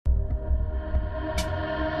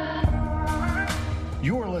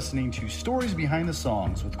You are listening to Stories Behind the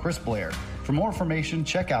Songs with Chris Blair. For more information,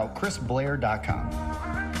 check out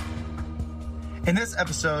chrisblair.com. In this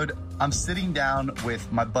episode, I'm sitting down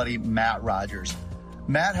with my buddy Matt Rogers.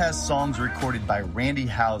 Matt has songs recorded by Randy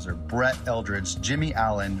Houser, Brett Eldredge, Jimmy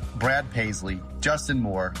Allen, Brad Paisley, Justin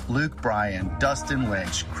Moore, Luke Bryan, Dustin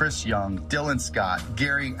Lynch, Chris Young, Dylan Scott,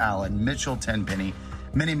 Gary Allen, Mitchell Tenpenny,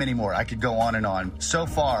 many, many more. I could go on and on. So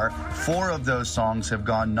far, 4 of those songs have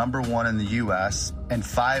gone number 1 in the U.S. and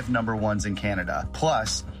 5 number 1s in Canada.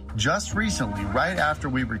 Plus, just recently, right after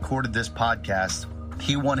we recorded this podcast,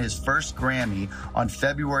 he won his first Grammy on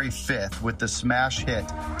February 5th with the smash hit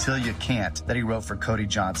Till You Can't that he wrote for Cody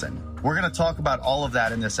Johnson. We're going to talk about all of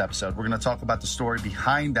that in this episode. We're going to talk about the story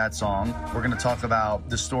behind that song. We're going to talk about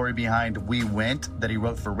the story behind We Went that he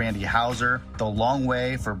wrote for Randy Houser, The Long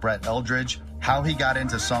Way for Brett Eldredge, how he got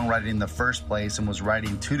into songwriting in the first place and was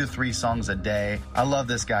writing 2 to 3 songs a day. I love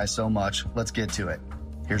this guy so much. Let's get to it.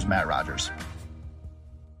 Here's Matt Rogers.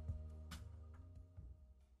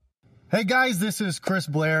 Hey guys, this is Chris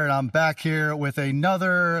Blair, and I'm back here with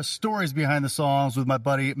another Stories Behind the Songs with my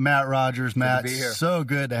buddy Matt Rogers. Matt, so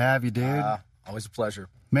good to have you, dude. Always a pleasure.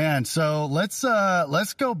 Man, so let's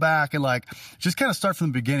go back and just kind of start from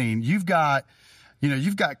the beginning. You've got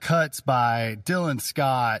cuts by Dylan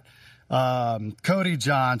Scott, Cody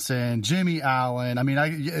Johnson, Jimmy Allen. I mean,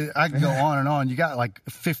 I can go on and on. You got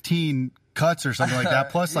 15 cuts or something like that,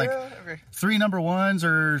 plus 3 number 1s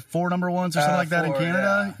or 4 number 1s or something like that 4, in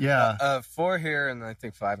Canada. Yeah. 4 here and I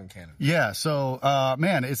think 5 in Canada. Yeah. So,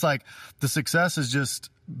 man, it's the success has just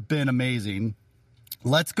been amazing.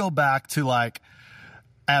 Let's go back to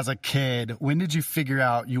as a kid, when did you figure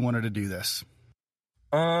out you wanted to do this?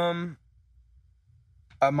 My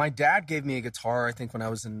dad gave me a guitar, I think when I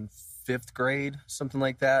was in 5th grade, something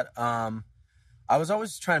like that. I was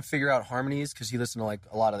always trying to figure out harmonies because he listened to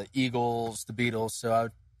a lot of the Eagles, the Beatles. So I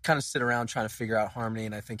would kind of sit around trying to figure out harmony.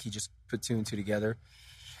 And I think he just put 2 and 2 together,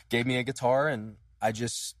 gave me a guitar, and I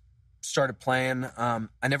just started playing.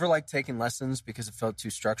 I never liked taking lessons because it felt too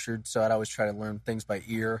structured. So I'd always try to learn things by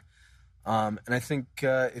ear. And I think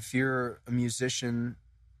if you're a musician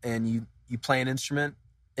and you play an instrument,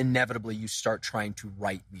 inevitably you start trying to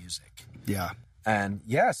write music. Yeah. And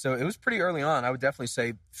so it was pretty early on. I would definitely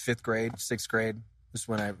say 5th grade, 6th grade was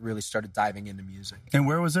when I really started diving into music. And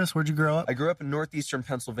where was this? Where'd you grow up? I grew up in northeastern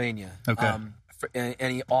Pennsylvania. Okay. For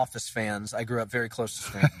any Office fans, I grew up very close to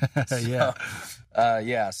Scranton.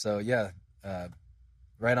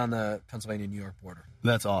 Right on the Pennsylvania-New York border.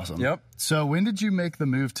 That's awesome. Yep. So when did you make the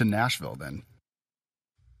move to Nashville then?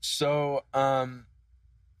 So I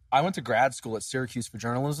went to grad school at Syracuse for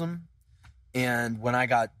journalism. And when I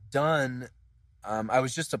got done, I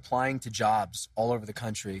was just applying to jobs all over the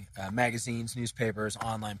country, magazines, newspapers,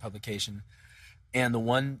 online publication. And the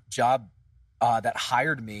one job that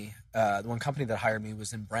hired me, the one company that hired me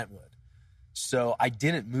was in Brentwood. So I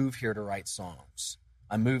didn't move here to write songs.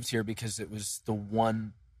 I moved here because it was the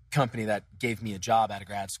one company that gave me a job out of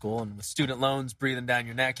grad school. And with student loans breathing down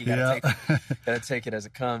your neck, you gotta take it as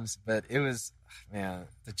it comes. But it was, man,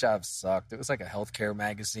 the job sucked. It was like a healthcare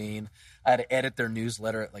magazine. I had to edit their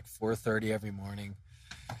newsletter at 4:30 every morning.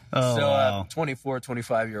 Oh, so wow. 24,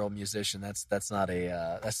 25-year-old musician, that's not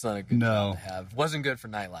a good job to have. Wasn't good for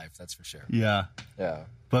nightlife, that's for sure. Yeah. Yeah.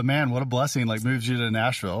 But man, what a blessing, moved you to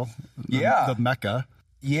Nashville. The Mecca.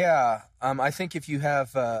 Yeah. I think if you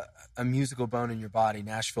have a musical bone in your body,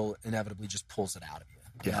 Nashville inevitably just pulls it out of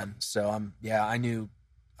you. Yeah. And so I knew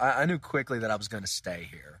quickly that I was going to stay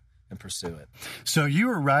here and pursue it. So you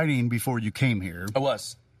were writing before you came here. I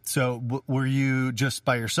was. So were you just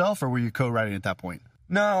by yourself or were you co-writing at that point?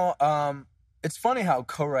 No. It's funny how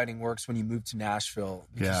co-writing works when you move to Nashville.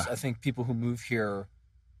 Because I think people who move here,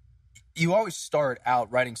 you always start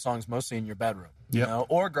out writing songs mostly in your bedroom. You know,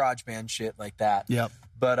 or garage band shit like that. Yep.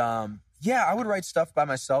 But I would write stuff by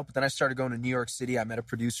myself. But then I started going to New York City. I met a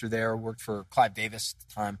producer there, worked for Clive Davis at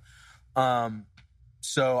the time.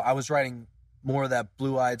 So I was writing more of that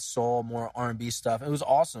blue-eyed soul, more R&B stuff. It was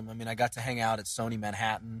awesome. I mean, I got to hang out at Sony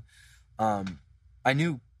Manhattan. I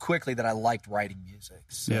knew quickly that I liked writing music.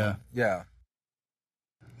 So, yeah.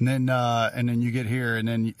 And then you get here,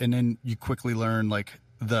 and then you quickly learn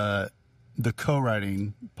the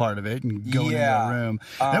co-writing part of it and going into a room.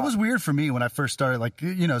 That was weird for me when I first started,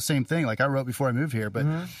 same thing. I wrote before I moved here, but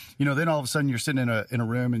then all of a sudden you're sitting in a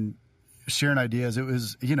room and sharing ideas. It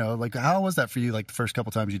was, how was that for you? The first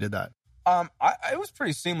couple times you did that? It was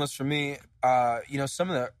pretty seamless for me.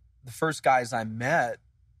 Some of the first guys I met,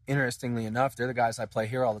 interestingly enough, they're the guys I play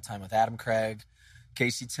here all the time with: Adam Craig,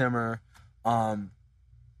 Casey Timmer. And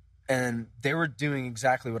they were doing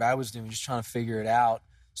exactly what I was doing, just trying to figure it out.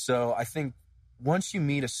 So I think once you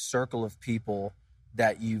meet a circle of people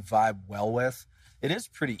that you vibe well with, it is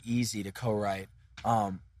pretty easy to co-write.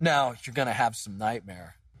 Now you're going to have some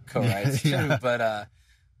nightmare co-writes too, but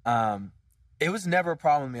it was never a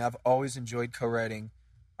problem with me. I've always enjoyed co-writing.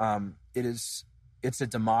 It's a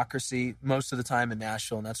democracy most of the time in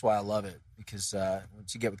Nashville, and that's why I love it, because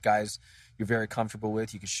once you get with guys you're very comfortable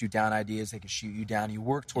with, you can shoot down ideas, they can shoot you down, you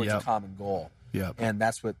work towards a common goal. Yep. And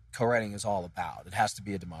that's what co-writing is all about. It has to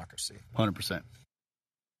be a democracy. 100%.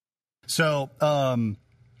 So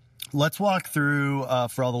let's walk through,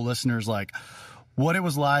 for all the listeners, like what it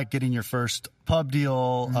was like getting your first pub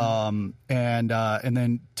deal, and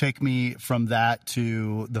then take me from that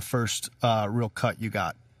to the first real cut you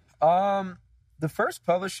got. The first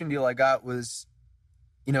publishing deal I got was,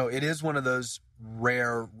 it is one of those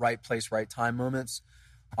rare right place, right time moments.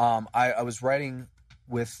 I was writing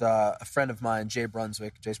with a friend of mine, Jay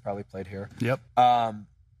Brunswick. Jay's probably played here. Yep.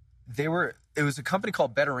 It was a company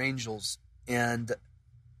called Better Angels, and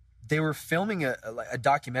they were filming a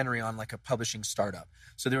documentary on like a publishing startup.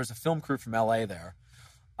 So there was a film crew from LA there.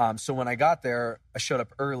 So when I got there, I showed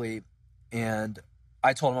up early, and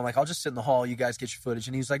I told him, I'm like, I'll just sit in the hall. You guys get your footage.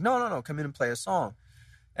 And he was like, no, come in and play a song.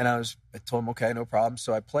 And I told him, okay, no problem.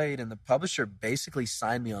 So I played, and the publisher basically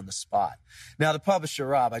signed me on the spot. Now, the publisher,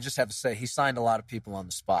 Rob, I just have to say, he signed a lot of people on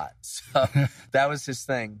the spot. So that was his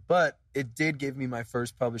thing. But it did give me my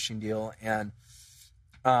first publishing deal. And,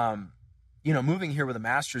 moving here with a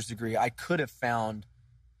master's degree, I could have found,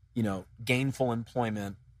 gainful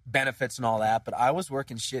employment, benefits and all that. But I was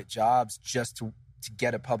working shit jobs just to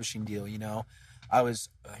get a publishing deal, I was,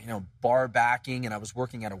 bar backing, and I was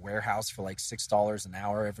working at a warehouse for like $6 an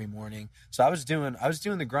hour every morning. So I was doing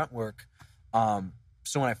the grunt work.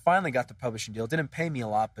 So when I finally got the publishing deal, it didn't pay me a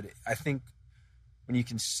lot, but I think when you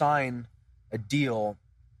can sign a deal,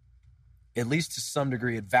 at least to some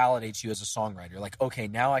degree, it validates you as a songwriter. Like, okay,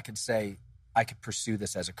 now I can say I could pursue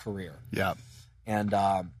this as a career. Yeah. And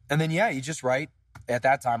then, you just write. At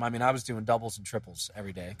that time, I was doing doubles and triples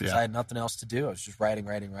every day because I had nothing else to do. I was just writing.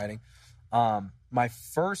 My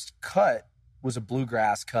first cut was a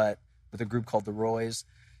bluegrass cut with a group called the Roys.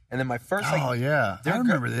 And then my first, I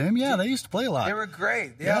remember them. Yeah, they used to play a lot. They were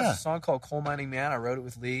great. Yeah, it was a song called Coal Mining Man. I wrote it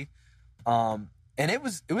with Lee. And it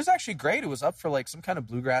was actually great. It was up for like some kind of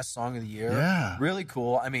bluegrass song of the year. Yeah. Really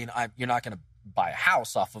cool. You're not going to buy a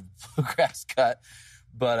house off of bluegrass cut.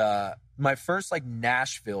 But my first like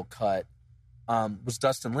Nashville cut was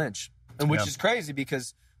Dustin Lynch. And which is crazy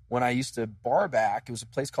because when I used to bar back, it was a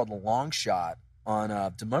place called The Long Shot on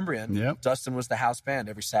Demumbrian. Yep. Dustin was the house band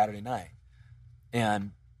every Saturday night.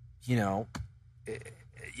 And, you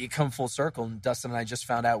come full circle, and Dustin and I just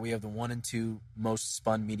found out we have the 1 and 2 most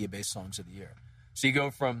spun media-based songs of the year. So you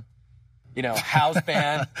go from, house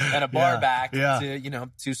band and a bar back to,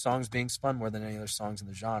 2 songs being spun more than any other songs in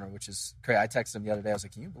the genre, which is crazy. I texted him the other day. I was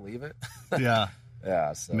like, can you believe it? Yeah.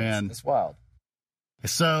 Yeah. So man, it's wild.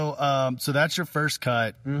 So, so that's your first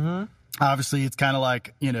cut. Mm-hmm. Obviously, it's kind of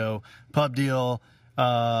like, pub deal.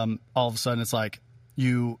 All of a sudden, it's like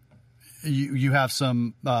you have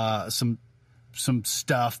some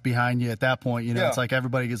stuff behind you at that point. It's like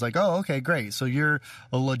everybody is like, oh, okay, great. So you're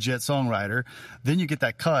a legit songwriter. Then you get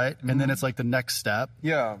that cut, and then it's like the next step.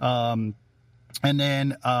 Yeah. And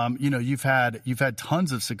then, you've had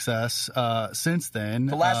tons of success since then.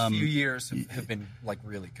 The last few years have been like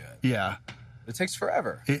really good. Yeah. It takes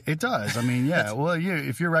forever. It does. Well,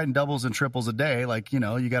 if you're writing doubles and triples a day, like, you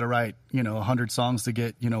got to write, 100 songs to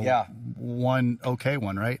get, one okay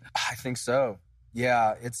one, right? I think so.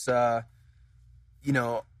 Yeah. It's, I've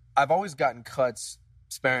always gotten cuts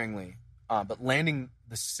sparingly, but landing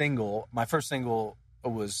the single, my first single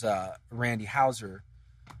was Randy Houser,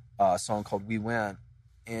 a song called We Went.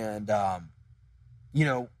 And,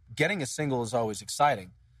 getting a single is always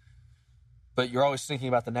exciting. But you're always thinking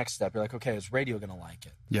about the next step. You're like, okay, is radio going to like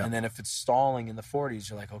it? Yeah. And then if it's stalling in the 40s,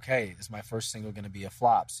 you're like, okay, is my first single going to be a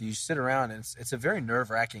flop? So you sit around, and it's a very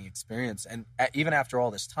nerve-wracking experience. And even after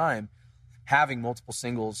all this time, having multiple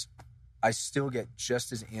singles, I still get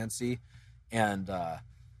just as antsy, and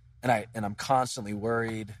I'm constantly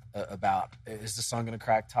worried about, is the song going to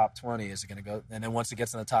crack top 20? Is it going to go? And then once it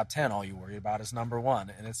gets in the top 10, all you worry about is number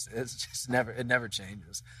 1, and it's just never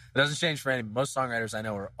changes. It doesn't change for any. Most songwriters I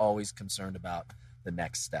know are always concerned about the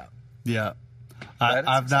next step. Yeah,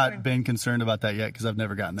 I've not been concerned about that yet because I've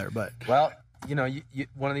never gotten there. But well, you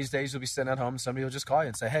one of these days you'll be sitting at home, and somebody will just call you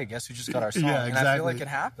and say, "Hey, guess who just got our song?" Yeah, exactly. And I feel like it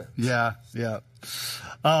happens. Yeah.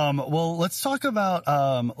 Well, let's talk about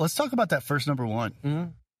that first number 1. Mm-hmm.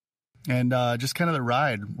 And just kind of the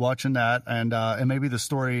ride, watching that, and maybe the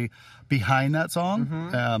story behind that song.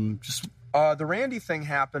 Mm-hmm. Just The Randy thing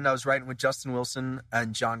happened. I was writing with Justin Wilson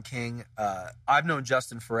and John King. I've known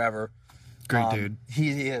Justin forever. Great dude.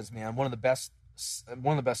 He is, man. One of the best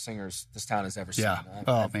singers this town has ever seen.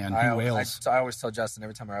 Yeah. Man, he wails. I always tell Justin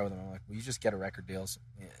every time I ride with him, I'm like, will you just get a record deal?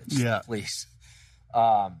 Please.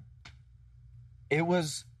 It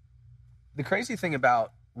was the crazy thing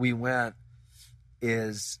about We Went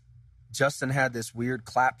is Justin had this weird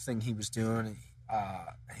clap thing he was doing. And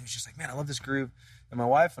he was just like, man, I love this groove. And my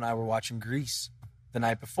wife and I were watching Grease the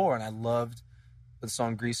night before, and I loved the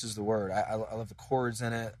song Grease is the Word. I love the chords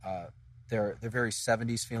in it. They're very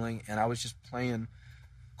 70s feeling, and I was just playing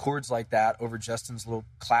chords like that over Justin's little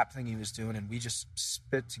clap thing he was doing, and we just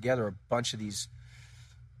spit together a bunch of these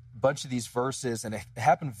verses, and it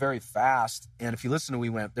happened very fast. And if you listen to We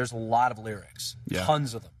Went, there's a lot of lyrics,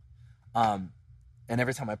 tons of them. And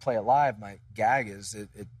every time I play it live, my gag is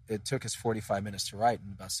it took us 45 minutes to write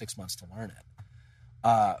and about 6 months to learn it.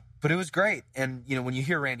 But it was great. And, you know, when you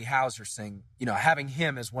hear Randy Houser sing, you know, having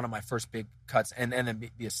him as one of my first big cuts and then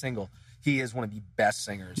be a single, he is one of the best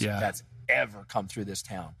singers that's ever come through this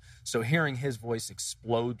town. So hearing his voice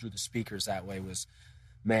explode through the speakers that way was,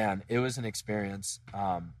 man, it was an experience.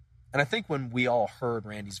 And I think when we all heard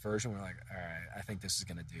Randy's version, we were like, all right, I think this is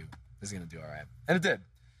going to do all right. And it did.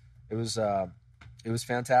 It was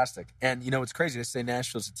fantastic. And, you know, it's crazy. They say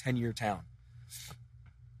Nashville's a 10-year town.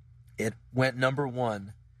 It went number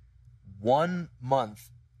 1 month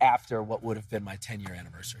after what would have been my 10-year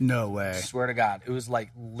anniversary. No way. I swear to God. It was like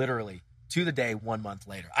literally to the day 1 month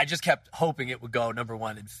later. I just kept hoping it would go number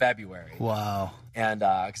 1 in February. Wow. And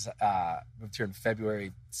because moved here in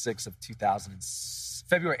February 8th of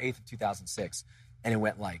 2006, and it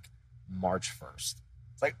went like March 1st.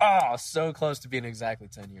 It's like, oh, so close to being exactly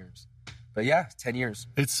 10 years. But yeah, 10 years.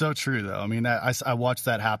 It's so true, though. I mean, I watched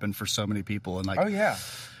that happen for so many people. And like, oh, yeah.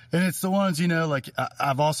 And it's the ones, you know, like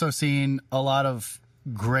I've also seen a lot of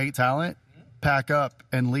great talent pack up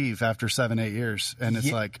and leave after 7-8 years. And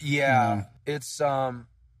it's like, yeah, you know.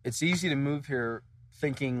 It's easy to move here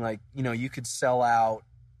thinking like, you know, you could sell out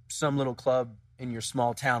some little club in your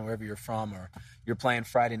small town, wherever you're from, or you're playing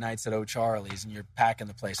Friday nights at O'Charlie's and you're packing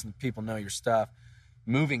the place and people know your stuff.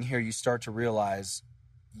 Moving here, you start to realize,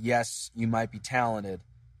 yes, you might be talented,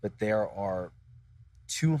 but there are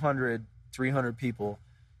 200, 300 people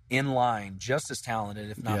in line just as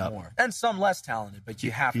talented, if not more, and some less talented, but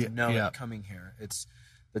you have to know that coming here. It's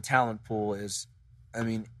the talent pool is, I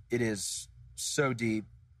mean, it is so deep,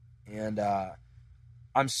 and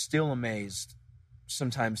I'm still amazed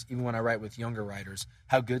sometimes, even when I write with younger writers,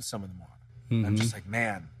 how good some of them are. Mm-hmm. I'm just like,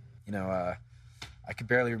 man, you know, I could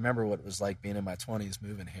barely remember what it was like being in my 20s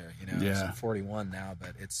moving here, you know. I'm 41 now,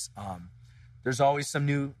 but it's there's always some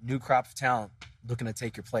new crop of talent looking to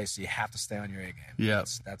take your place, so you have to stay on your A game. Yeah,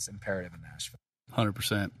 that's imperative in Nashville.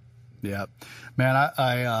 100%. Yeah, man.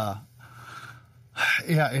 I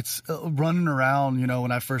it's running around. You know,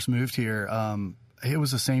 when I first moved here, it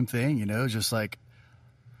was the same thing. You know, just like,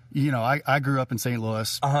 you know, I grew up in St.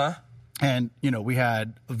 Louis. And you know, we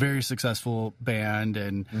had a very successful band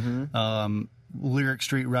and. Lyric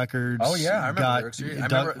Street Records. Oh yeah, I remember Lyric Street. I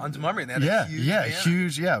remember on Montgomery. They had a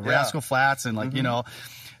huge Rascal Flats, and like you know,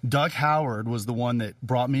 Doug Howard was the one that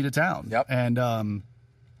brought me to town. Yep. And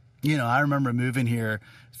you know, I remember moving here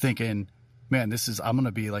thinking, man, I'm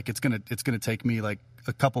gonna be like, it's gonna take me like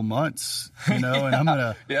a couple months, you know, and I'm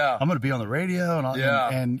gonna be on the radio and all,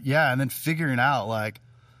 and then figuring out like,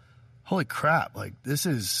 holy crap, like this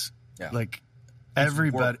is like.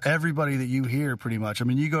 Everybody that you hear pretty much. I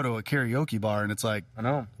mean, you go to a karaoke bar and it's like, I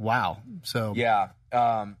know, wow. So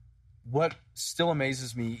what still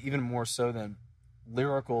amazes me even more so than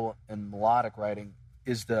lyrical and melodic writing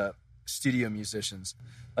is the studio musicians.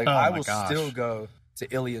 Like I will still go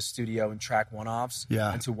to Ilya's studio and track one-offs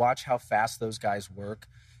and to watch how fast those guys work.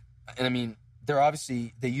 And I mean, they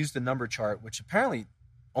use the number chart, which apparently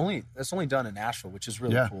that's only done in Nashville, which is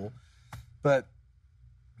really cool. But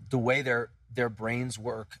the way their brains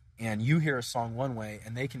work, and you hear a song one way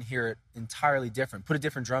and they can hear it entirely different, put a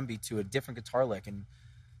different drum beat to a different guitar lick, and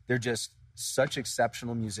they're just such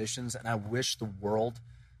exceptional musicians. And I wish the world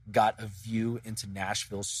got a view into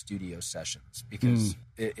Nashville's studio sessions because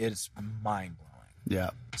it's mind-blowing. Yeah.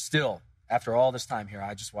 Still, after all this time here,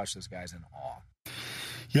 I just watch those guys in awe.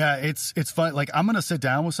 Yeah, it's fun. Like, I'm gonna sit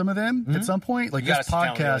down with some of them at some point. Like, this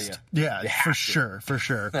podcast, for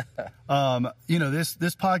sure. You know, this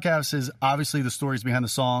podcast is obviously the stories behind the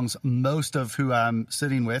songs. Most of who I'm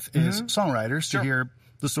sitting with is songwriters to hear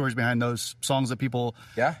the stories behind those songs that people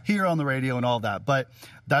hear on the radio and all that. But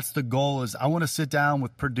that's the goal, is I want to sit down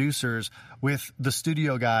with producers, with the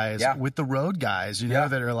studio guys, with the road guys, you know,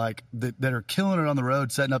 that are like, that are killing it on the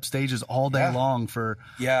road, setting up stages all day long for,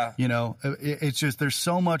 you know, it's just, there's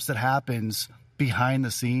so much that happens behind the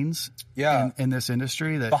scenes in this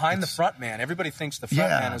industry, that behind the front man. Everybody thinks the front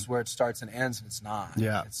man is where it starts and ends, and it's not.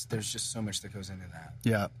 There's just so much that goes into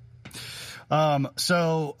that.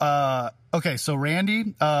 Okay, so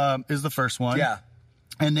Randy is the first one.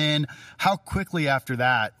 And then how quickly after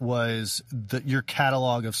that was your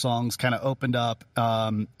catalog of songs kind of opened up,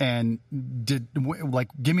 and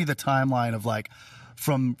give me the timeline of like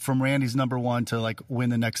from Randy's number one to like when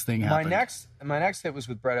the next thing happened. My next hit was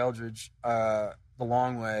with Brett Eldredge, The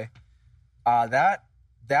Long Way. That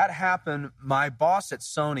happened. My boss at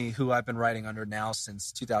Sony, who I've been writing under now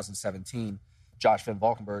since 2017, Josh Van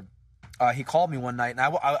Valkenburg, he called me one night, and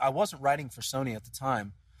I wasn't writing for Sony at the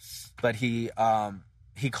time, but he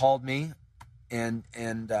called me, and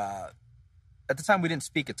at the time we didn't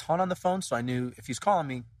speak a ton on the phone, so I knew if he's calling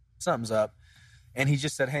me, something's up. And he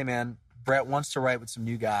just said, "Hey man, Brett wants to write with some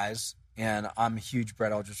new guys," and I'm a huge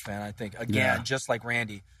Brett Eldredge fan. I think, again, just like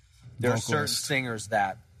Randy, there are certain singers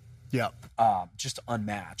that just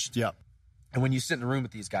unmatched. And when you sit in the room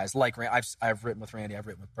with these guys, like I've written with Randy, I've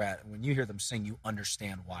written with Brett, and when you hear them sing, you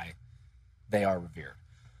understand why they are revered.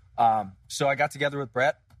 So I got together with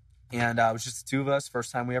Brett, and it was just the two of us.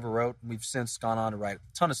 First time we ever wrote. And we've since gone on to write a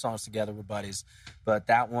ton of songs together. We're buddies. But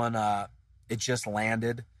that one, it just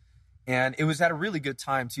landed. And it was at a really good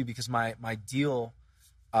time, too, because my deal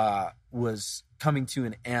was coming to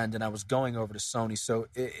an end, and I was going over to Sony. So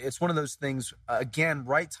it's one of those things, again,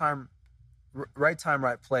 right time,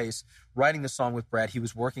 right place, writing the song with Brett. He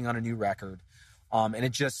was working on a new record, and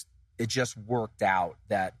it just worked out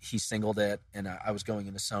that he singled it, and I was going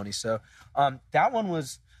into Sony. So that one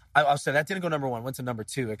was, I'll say that didn't go number one, went to number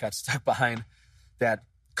two. It got stuck behind that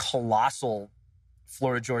colossal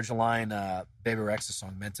Florida Georgia Line Baby Rexha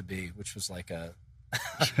song, Meant to Be, which was like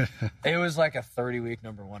it was like a 30-week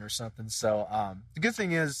number one or something. So the good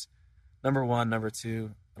thing is, number one, number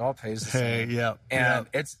two, it all pays the same. And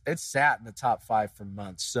it's sat in the top 5 for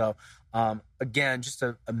months. So again, just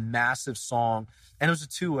a massive song. And it was a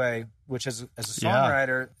two-way, which as a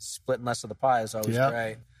songwriter, splitting less of the pie is always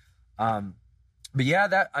great. But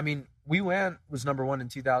yeah, We Went was number one in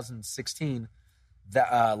 2016.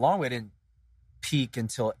 That Long Way didn't peak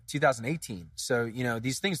until 2018. So, you know,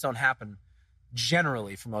 these things don't happen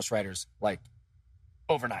generally for most writers like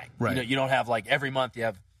overnight. Right. You don't have like every month you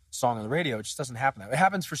have a song on the radio. It just doesn't happen that way. It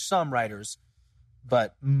happens for some writers,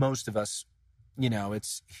 but most of us, you know,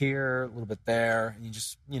 it's here, a little bit there, and you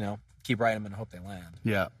just, you know, keep writing them and hope they land.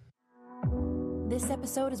 Yeah. This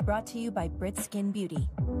episode is brought to you by Brit Skin Beauty.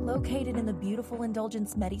 Located in the beautiful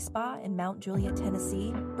Indulgence Medi Spa in Mount Juliet,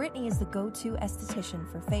 Tennessee, Brittany is the go-to esthetician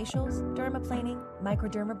for facials, dermaplaning,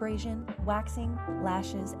 microdermabrasion, waxing,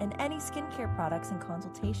 lashes, and any skincare products and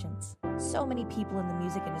consultations. So many people in the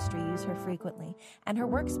music industry use her frequently, and her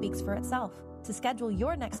work speaks for itself. To schedule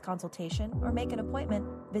your next consultation or make an appointment,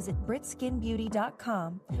 visit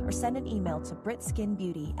BritSkinBeauty.com or send an email to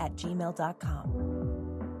britskinbeauty@gmail.com.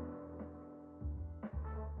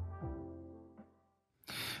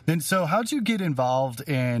 Then, so how'd you get involved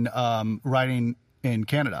in writing in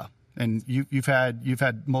Canada? And you've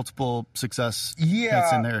had multiple success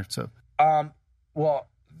hits in there. So, well,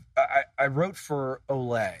 I wrote for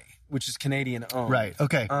Olay, which is Canadian owned. Right.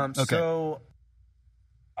 Okay. So,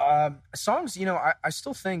 songs. You know, I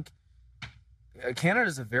still think Canada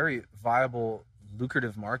is a very viable,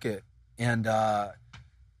 lucrative market, and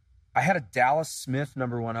I had a Dallas Smith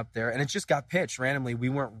number one up there, and it just got pitched randomly. We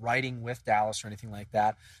weren't writing with Dallas or anything like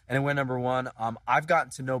that, and it went number one. I've gotten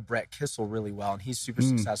to know Brett Kissel really well, and he's super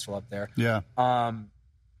successful up there. Yeah.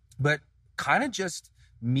 But kind of just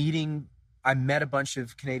meeting, I met a bunch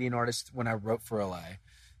of Canadian artists when I wrote for LA,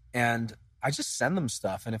 and I just send them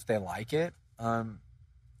stuff, and if they like it,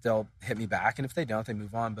 they'll hit me back, and if they don't, they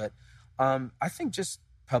move on. But I think just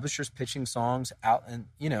publishers pitching songs out, and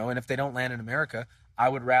you know, and if they don't land in America, I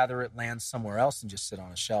would rather it land somewhere else than just sit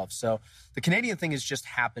on a shelf. So the Canadian thing has just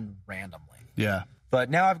happened randomly. Yeah. But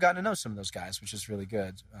now I've gotten to know some of those guys, which is really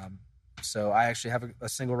good. So I actually have a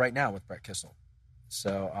single right now with Brett Kissel.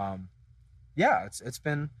 So yeah, it's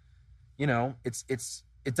been, you know,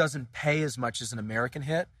 it doesn't pay as much as an American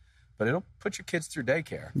hit, but it'll put your kids through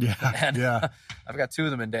daycare. Yeah. And, yeah. I've got 2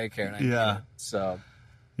 of them in daycare. And I so.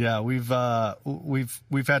 Yeah, we've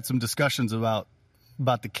had some discussions about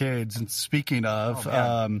the kids, and speaking of,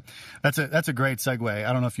 that's a great segue.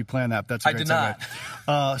 I don't know if you planned that, but that's a great segue. I did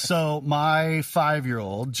not. So my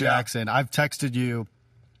 5-year-old Jackson, I've texted you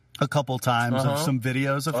a couple times of some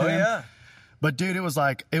videos of him. Yeah. But dude, it was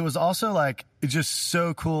also like just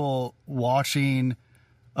so cool watching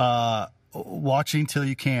Till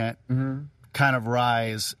You Can't kind of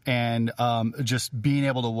rise, and just being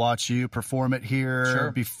able to watch you perform it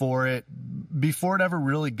here before it ever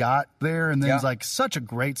really got there. And then it's like such a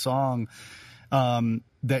great song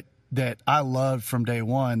that I loved from day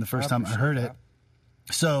one, the first time I heard it.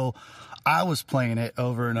 So I was playing it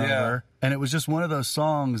over and over, and it was just one of those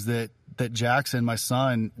songs that Jackson, my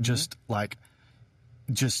son, just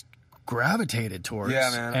gravitated towards. Yeah,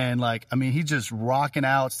 man. And like, I mean, he's just rocking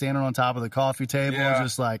out, standing on top of the coffee table,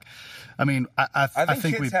 just like, I mean, I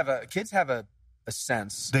think kids have a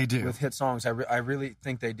sense. They do with hit songs. I really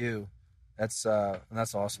think they do. That's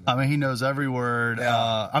awesome. I mean, he knows every word.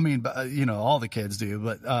 Yeah. I mean, you know, all the kids do,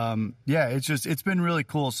 but it's been really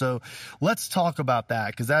cool. So let's talk about that,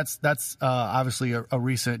 because that's obviously a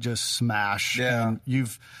recent just smash. Yeah. And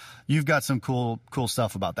you've got some cool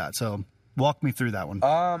stuff about that. So walk me through that one.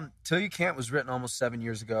 Till You Can't was written almost 7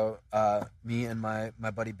 years ago. Me and my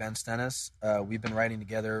buddy Ben Stennis, we've been writing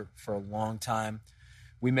together for a long time.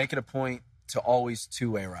 We make it a point to always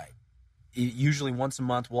two-way write. Usually once a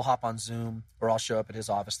month, we'll hop on Zoom, or I'll show up at his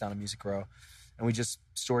office down in Music Row, and we just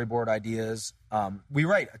storyboard ideas. We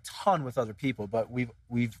write a ton with other people, but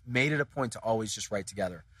we've made it a point to always just write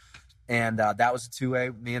together. And that was a two-way,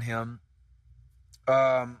 me and him.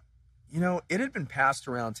 You know, it had been passed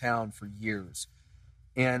around town for years,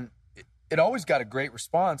 and it always got a great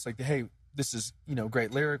response. Like, hey, this is, you know,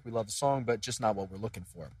 great lyric. We love the song, but just not what we're looking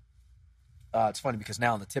for. It's funny because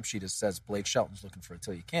now on the tip sheet it says Blake Shelton's looking for it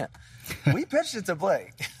Till You Can't. We pitched it to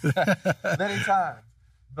Blake many times.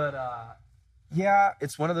 But, yeah,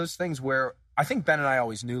 it's one of those things where I think Ben and I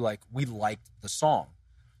always knew, like, we liked the song.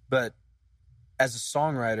 But as a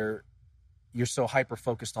songwriter, you're so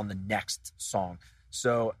hyper-focused on the next song.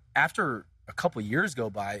 So after a couple years go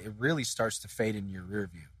by, it really starts to fade in your rear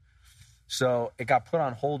view. So it got put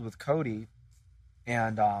on hold with Cody.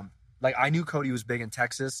 And, like, I knew Cody was big in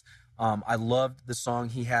Texas. I loved the song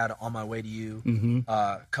he had, On My Way to You,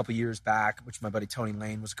 a couple years back, which my buddy Tony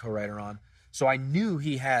Lane was a co-writer on. So I knew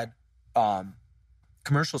he had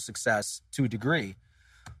commercial success to a degree,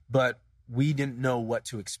 but we didn't know what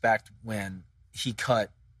to expect when he cut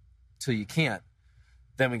Till You Can't.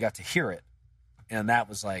 Then we got to hear it, and that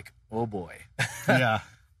was like, oh boy. Yeah.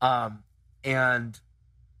 And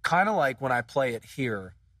kind of like when I play it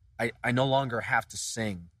here, I no longer have to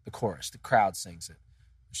sing the chorus. The crowd sings it.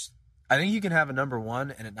 I think you can have a number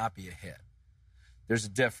one and it not be a hit. There's a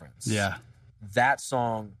difference. Yeah. That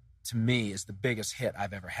song, to me, is the biggest hit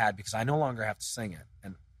I've ever had because I no longer have to sing it.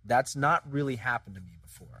 And that's not really happened to me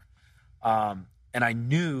before. And I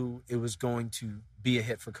knew it was going to be a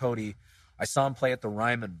hit for Cody. I saw him play at the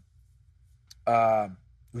Ryman. It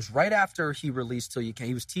was right after he released Till You Can't.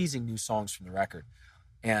 He was teasing new songs from the record.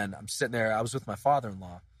 And I'm sitting there. I was with my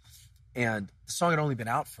father-in-law. And the song had only been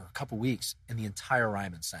out for a couple weeks, and the entire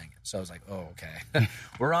Ryman sang it. So I was like, oh, okay.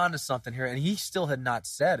 We're on to something here. And he still had not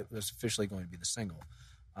said it was officially going to be the single.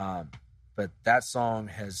 But that song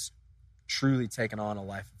has truly taken on a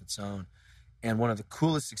life of its own. And one of the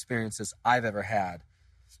coolest experiences I've ever had,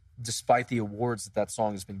 despite the awards that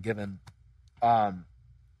song has been given,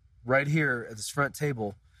 right here at this front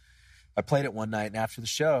table, I played it one night, and after the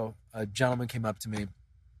show, a gentleman came up to me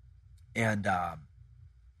and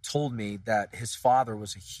told me that his father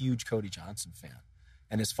was a huge Cody Johnson fan,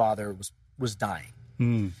 and his father was dying.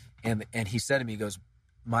 And he said to me, he goes,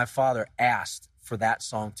 my father asked for that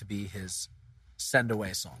song to be his send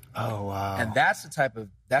away song. Oh wow. And that's the type of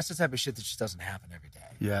shit that just doesn't happen every day.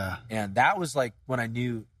 Yeah. And that was like when I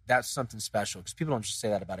knew that's something special, because people don't just say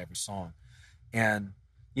that about every song. And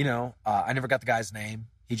you know, I never got the guy's name.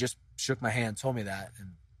 He just shook my hand, told me that,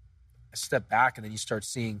 and I stepped back, and then you start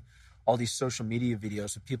seeing all these social media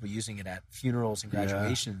videos of people using it at funerals and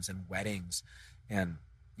graduations and weddings. And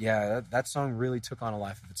yeah, that song really took on a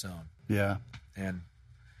life of its own. Yeah. And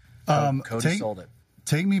Cody sold it.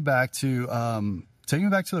 Take me back to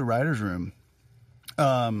the writer's room.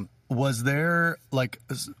 Was there, like,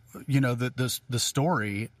 you know, the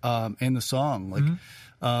story in the song,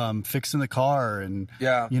 like fixing the car and,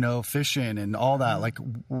 you know, fishing and all that, like,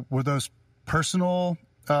 were those personal,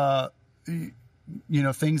 you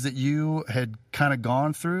know, things that you had kind of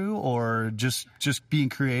gone through, or just being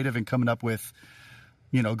creative and coming up with,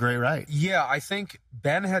 you know, great right? Yeah, I think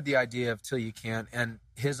Ben had the idea of Till You Can't, and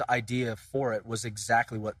his idea for it was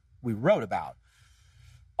exactly what we wrote about.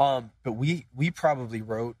 But we probably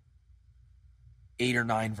wrote 8 or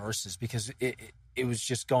 9 verses, because it was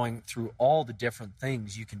just going through all the different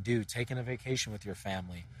things you can do, taking a vacation with your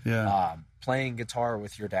family, playing guitar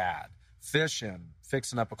with your dad, fishing,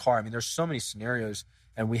 fixing up a car. I mean, there's so many scenarios,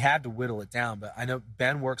 and we had to whittle it down. But I know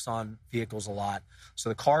Ben works on vehicles a lot, so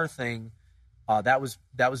the car thing, that was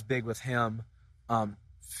big with him.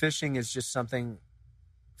 Fishing is just something,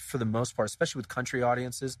 for the most part, especially with country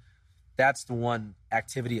audiences, that's the one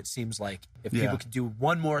activity it seems like if people could do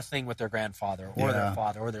one more thing with their grandfather or their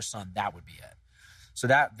father or their son, that would be it. So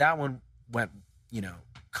that one went,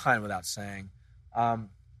 kind of without saying.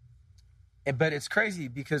 But it's crazy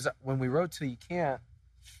because when we wrote Till You Can't,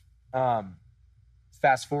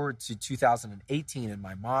 fast forward to 2018 and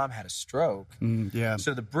my mom had a stroke.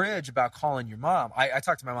 So the bridge about calling your mom, I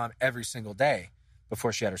talked to my mom every single day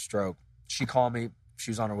before she had her stroke. She called me,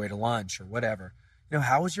 she was on her way to lunch or whatever.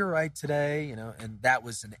 How was your ride today? And that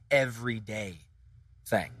was an everyday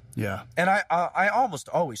thing. Yeah. And I almost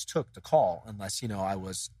always took the call unless, I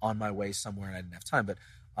was on my way somewhere and I didn't have time. But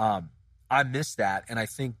I missed that. And I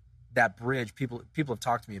think that bridge, people have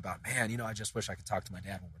talked to me about, man, I just wish I could talk to my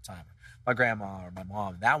dad one more time, or my grandma or my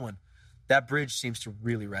mom. That bridge seems to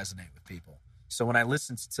really resonate with people. So when I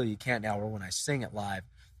listen to Till You Can't now, or when I sing it live,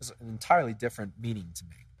 there's an entirely different meaning to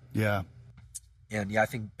me. Yeah. And I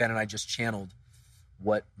think Ben and I just channeled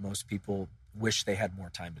what most people wish they had more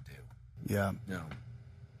time to do. Yeah.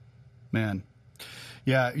 Man.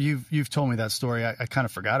 Yeah. You've told me that story. I kind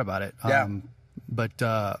of forgot about it. Yeah. But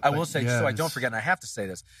I will say, so I don't forget, and I have to say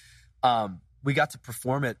this, we got to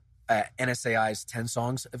perform at NSAI's 10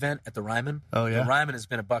 Songs event at the Ryman. Oh, yeah. The Ryman has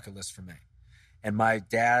been a bucket list for me. And my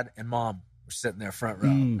dad and mom were sitting there front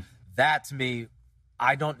row. That, to me,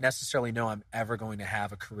 I don't necessarily know I'm ever going to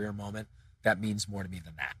have a career moment that means more to me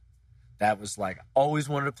than that. That was like, always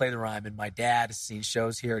wanted to play the Ryman. My dad has seen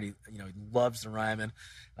shows here, and he loves the Ryman.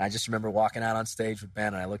 And I just remember walking out on stage with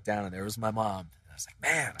Ben, and I looked down, and there was my mom. And I was like,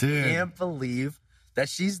 man, dude, I can't believe that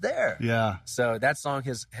she's there. Yeah. So that song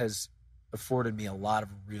has afforded me a lot of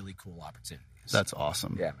really cool opportunities. That's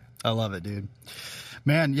awesome. Yeah, man. I love it, dude.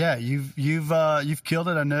 Man, yeah, you've killed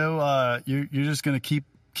it. I know you're just gonna keep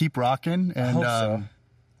rocking, and I hope so.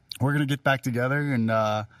 We're gonna get back together and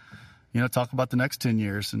talk about the next 10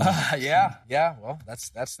 years. And, yeah. Well,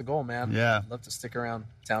 that's the goal, man. Yeah. I'd love to stick around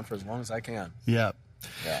town for as long as I can. Yeah.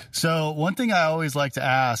 Yeah. So one thing I always like to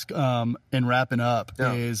ask in wrapping up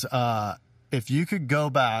is if you could go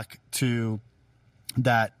back to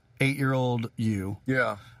that 8-year-old you,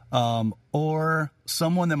 or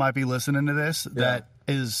someone that might be listening to this that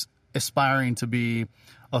is aspiring to be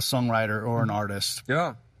a songwriter or an artist,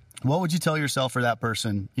 what would you tell yourself or that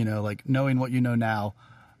person, like knowing what you know now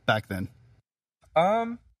back then?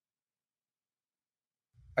 I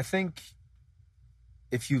think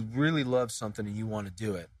if you really love something and you want to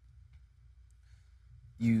do it,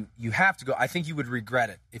 you have to go. I think you would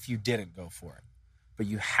regret it if you didn't go for it, but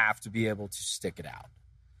you have to be able to stick it out.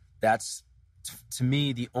 That's, to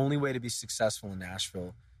me, the only way to be successful in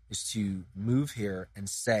Nashville is to move here and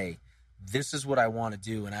say, this is what I want to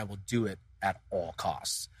do, and I will do it at all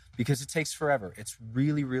costs, because it takes forever. It's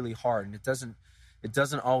really, really hard, and it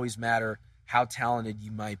doesn't always matter how talented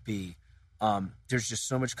you might be. There's just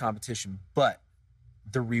so much competition, but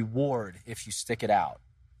the reward, if you stick it out,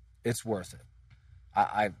 it's worth it.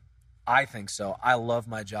 I think so. I love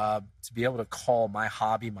my job. To be able to call my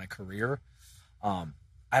hobby my career,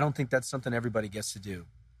 I don't think that's something everybody gets to do,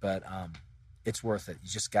 but it's worth it. You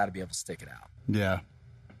just got to be able to stick it out. Yeah.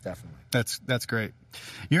 Definitely. That's great.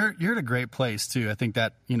 You're in a great place too. I think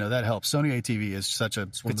that that helps. Sony ATV is such a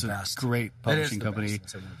great publishing company. It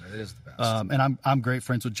is the best. And I'm great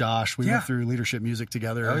friends with Josh. We went through Leadership Music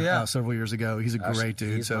together several years ago. He's a great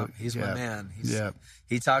dude. He's my man.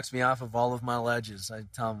 He talks me off of all of my ledges. I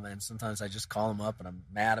tell him, man, sometimes I just call him up and I'm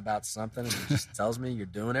mad about something, and he just tells me, you're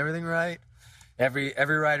doing everything right. Every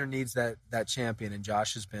writer needs that champion, and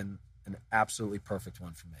Josh has been an absolutely perfect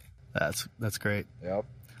one for me. That's great. Yep.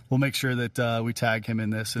 We'll make sure that we tag him in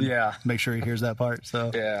this and make sure he hears that part.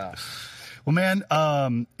 So well, man,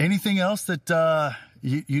 anything else that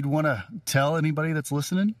you'd want to tell anybody that's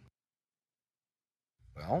listening?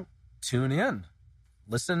 Well, tune in,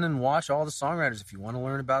 listen, and watch all the songwriters. If you want to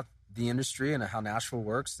learn about the industry and how Nashville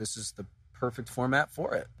works, this is the perfect format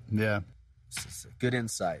for it. Yeah, it's a good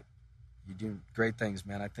insight. You're doing great things,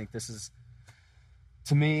 man. I think this is,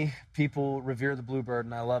 to me, people revere the Bluebird,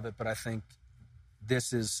 and I love it, but I think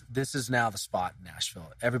this is now the spot in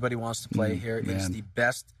Nashville. Everybody wants to play here. It's the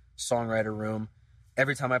best songwriter room.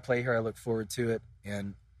 Every time I play here, I look forward to it.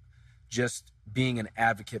 And just being an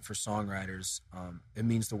advocate for songwriters, it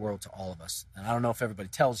means the world to all of us. And I don't know if everybody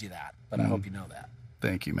tells you that, but I hope you know that.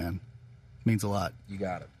 Thank you, man. It means a lot. You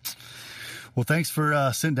got it. Well, thanks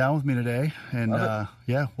for sitting down with me today. And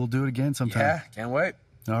yeah, we'll do it again sometime. Yeah, can't wait.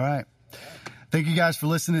 All right. Thank you guys for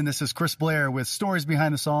listening. This is Chris Blair with Stories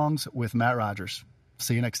Behind the Songs with Matt Rogers.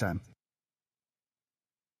 See you next time.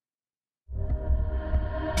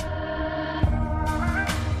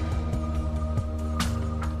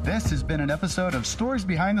 This has been an episode of Stories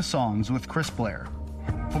Behind the Songs with Chris Blair.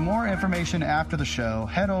 For more information after the show,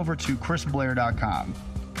 head over to chrisblair.com.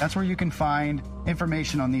 That's where you can find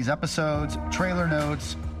information on these episodes, trailer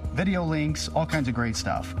notes, video links, all kinds of great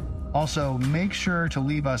stuff. Also, make sure to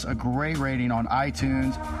leave us a great rating on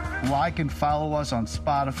iTunes. Like and follow us on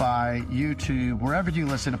Spotify, YouTube, wherever you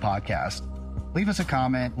listen to podcasts. Leave us a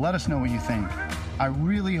comment. Let us know what you think. I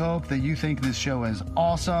really hope that you think this show is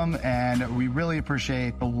awesome, and we really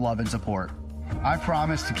appreciate the love and support. I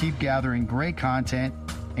promise to keep gathering great content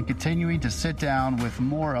and continuing to sit down with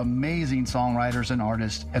more amazing songwriters and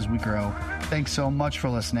artists as we grow. Thanks so much for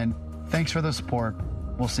listening. Thanks for the support.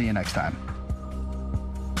 We'll see you next time.